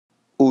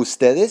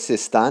¿Ustedes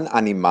están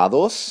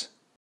animados?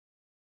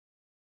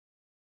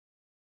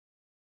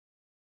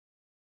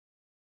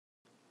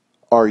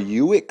 Are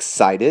you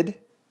excited?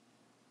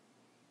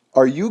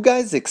 Are you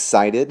guys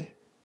excited?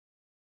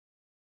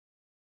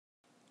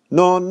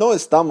 No, no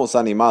estamos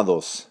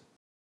animados.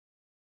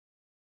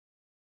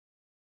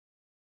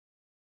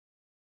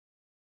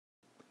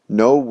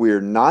 No, we're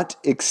not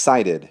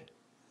excited.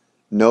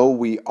 No,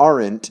 we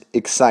aren't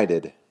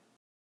excited.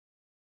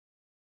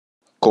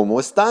 ¿Cómo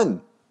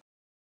están?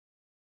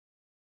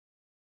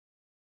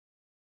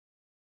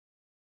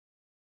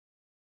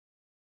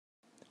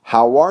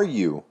 How are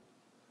you?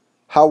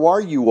 How are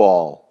you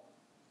all?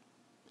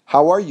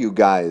 How are you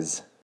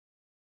guys?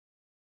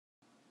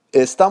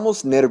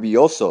 Estamos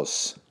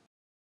nerviosos.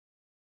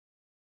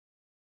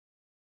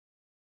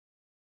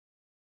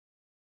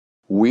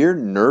 We're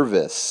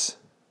nervous.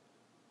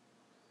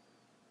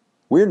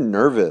 We're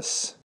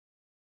nervous.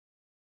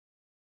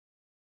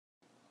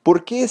 ¿Por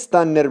qué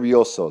están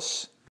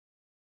nerviosos?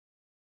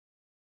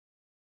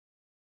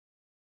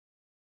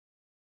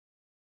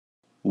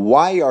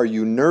 Why are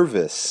you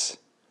nervous?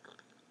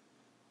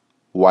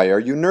 Why are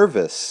you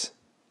nervous?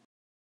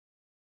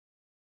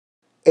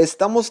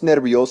 Estamos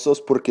nerviosos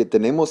porque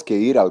tenemos que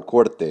ir al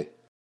corte.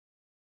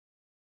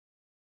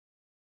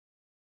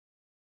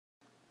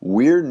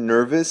 We're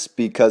nervous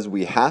because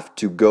we have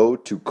to go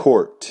to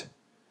court.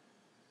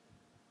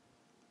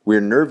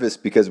 We're nervous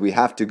because we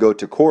have to go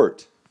to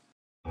court.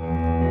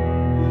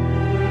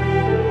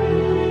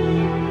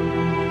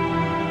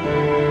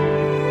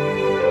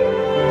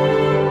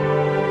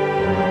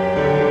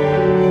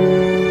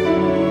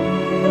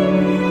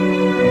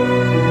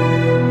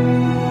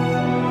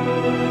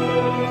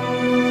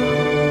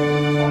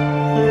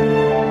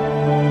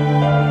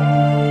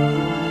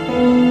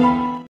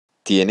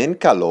 ¿Tienen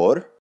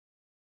calor?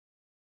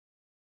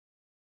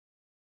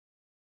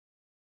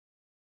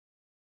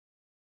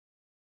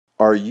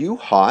 Are you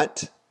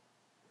hot?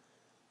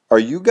 Are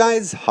you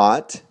guys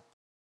hot?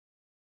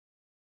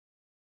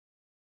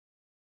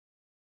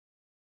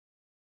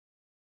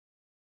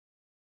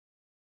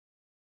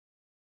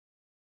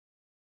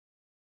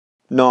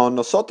 No,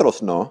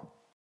 nosotros no.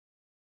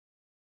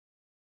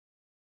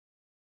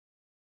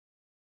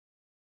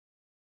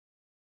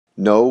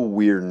 No,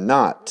 we're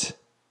not.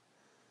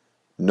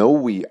 No,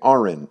 we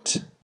aren't.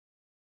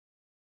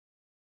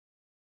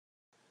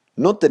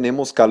 No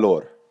tenemos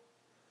calor.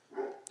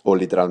 O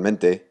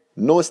literalmente,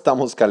 no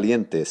estamos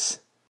calientes.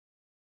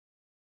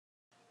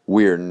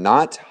 We're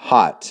not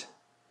hot.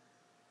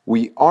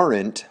 We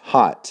aren't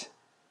hot.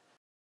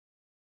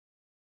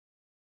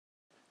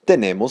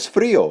 Tenemos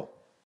frío.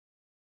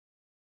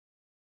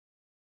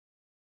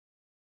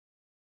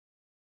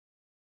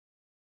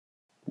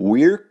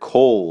 We're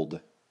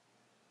cold.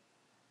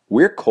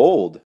 We're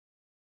cold.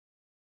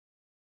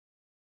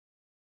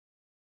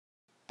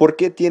 ¿Por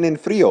qué tienen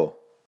frío?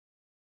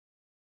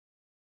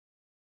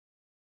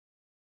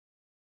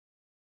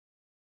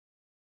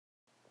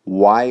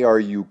 Why are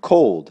you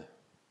cold?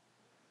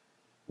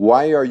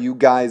 Why are you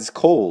guys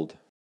cold?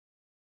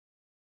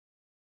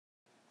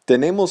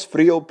 Tenemos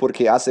frío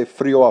porque hace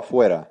frío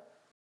afuera.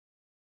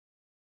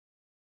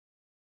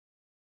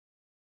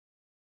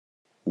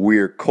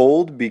 We're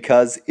cold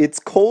because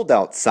it's cold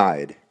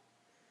outside.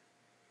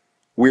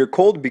 We're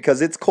cold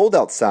because it's cold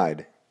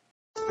outside.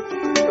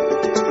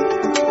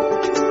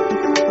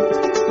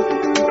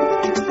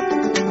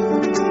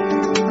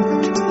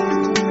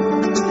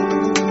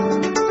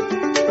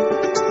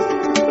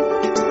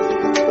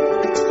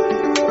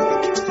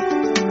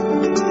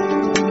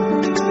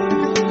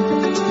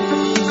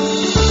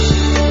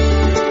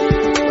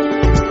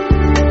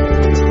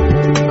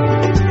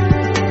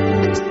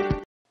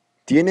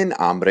 ¿Tienen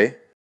hambre?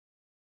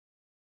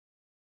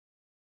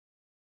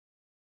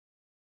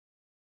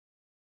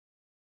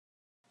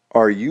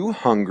 Are you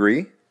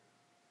hungry?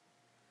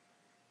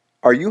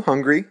 Are you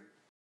hungry?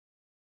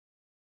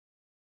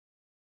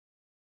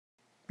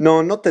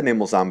 No, no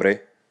tenemos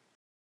hambre.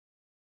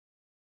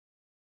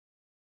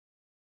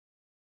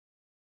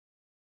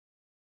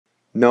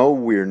 No,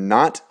 we're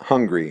not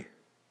hungry.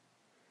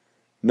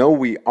 No,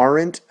 we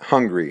aren't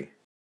hungry.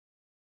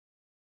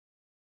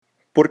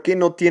 ¿Por qué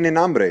no tienen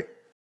hambre?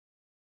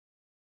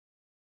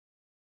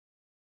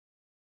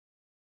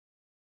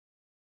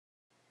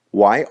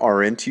 Why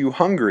aren't you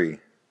hungry?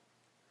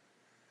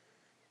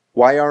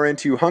 Why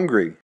aren't you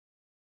hungry?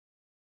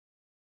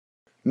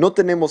 No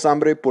tenemos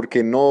hambre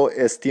porque no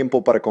es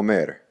tiempo para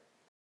comer.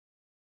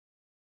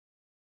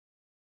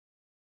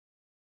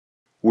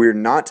 We're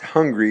not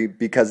hungry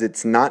because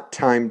it's not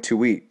time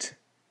to eat.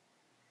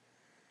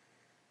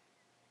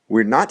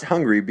 We're not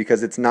hungry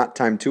because it's not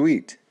time to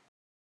eat.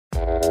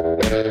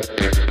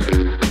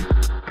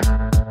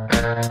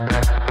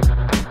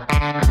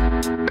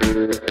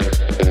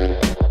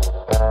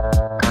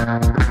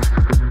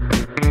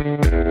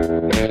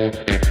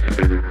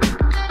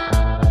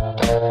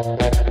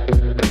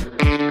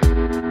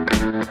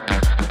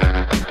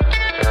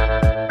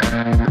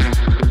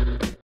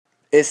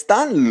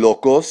 ¿Están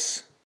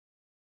locos?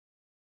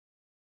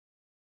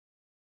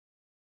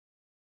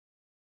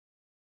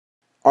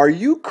 Are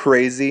you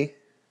crazy?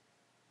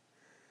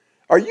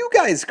 Are you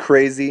guys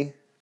crazy?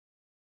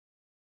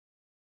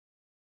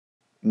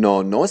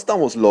 No, no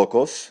estamos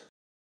locos.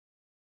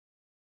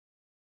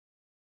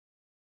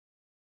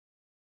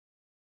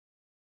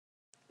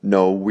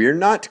 No, we're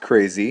not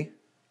crazy.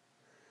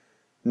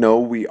 No,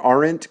 we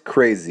aren't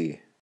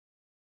crazy.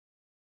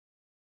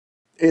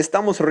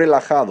 Estamos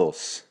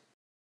relajados.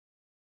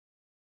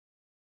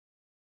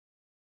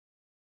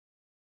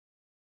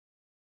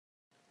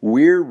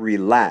 We're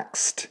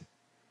relaxed.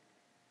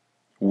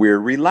 We're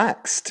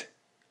relaxed.